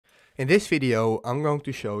In this video, I'm going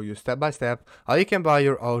to show you step by step how you can buy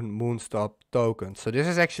your own moonstop token. So this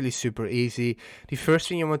is actually super easy. The first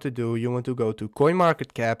thing you want to do, you want to go to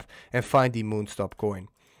CoinMarketCap and find the moonstop coin.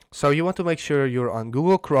 So you want to make sure you're on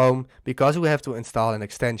Google Chrome because we have to install an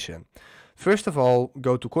extension. First of all,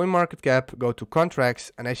 go to CoinMarketCap, go to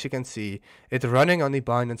contracts, and as you can see, it's running on the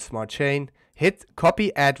Binance Smart Chain. Hit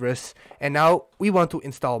copy address, and now we want to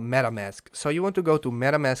install MetaMask. So you want to go to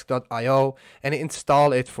metamask.io and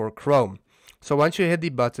install it for Chrome. So once you hit the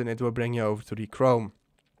button, it will bring you over to the Chrome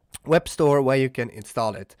web store where you can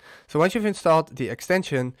install it. So once you've installed the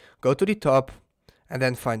extension, go to the top and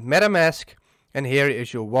then find MetaMask. And here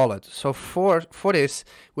is your wallet. So for this,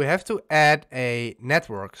 we have to add a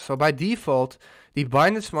network. So by default, the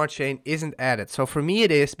Binance Smart Chain isn't added. So for me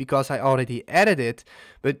it is because I already added it.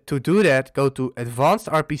 But to do that, go to Advanced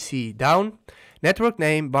RPC down. Network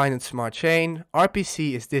name, Binance Smart Chain.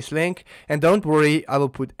 RPC is this link. And don't worry, I will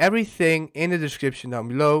put everything in the description down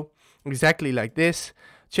below. Exactly like this.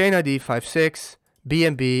 Chain ID 56,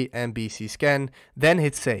 BNB and BC scan. Then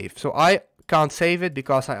hit save. So I can't save it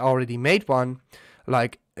because I already made one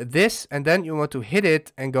like this, and then you want to hit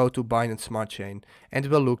it and go to Binance Smart Chain, and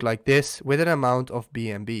it will look like this with an amount of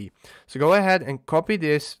BNB. So go ahead and copy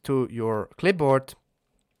this to your clipboard,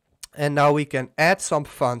 and now we can add some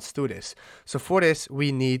funds to this. So for this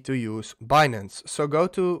we need to use Binance. So go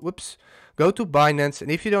to Binance,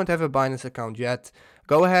 and if you don't have a Binance account yet,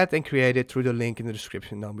 go ahead and create it through the link in the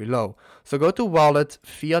description down below. So go to wallet,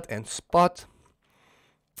 fiat and spot.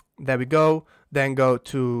 There we go. Then go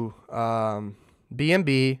to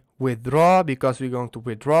BNB, withdraw because we're going to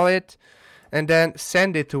withdraw it, and then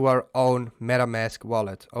send it to our own MetaMask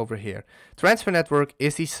wallet over here. Transfer network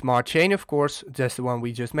is the smart chain, of course, just the one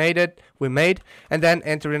we just made, and then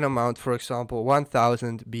enter an amount, for example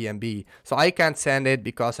 1000 BNB. So I can't send it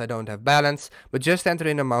because I don't have balance, but just enter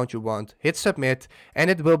an amount you want, hit submit, and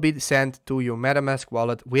it will be sent to your MetaMask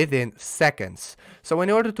wallet within seconds. So in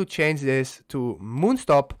order to change this to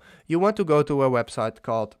moonstop, you want to go to a website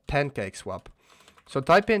called Pancakeswap. So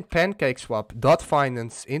type in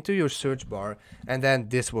pancakeswap.finance into your search bar, and then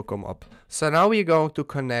this will come up. So now we're going to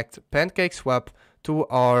connect Pancakeswap to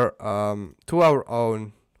our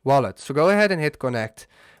own wallet. So go ahead and hit connect,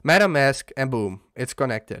 MetaMask, and boom, it's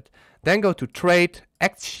connected. Then go to trade,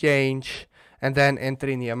 exchange, and then enter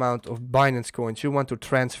in the amount of Binance coins you want to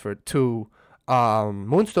transfer to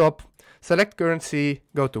moonstop. Select currency,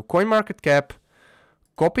 go to CoinMarketCap,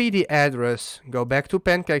 copy the address, go back to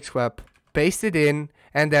Pancakeswap, paste it in,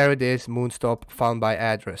 and there it is, moonstop found by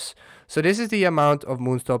address. So this is the amount of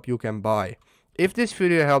moonstop you can buy. If this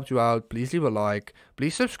video helped you out, please leave a like,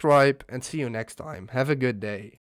 please subscribe, and see you next time. Have a good day.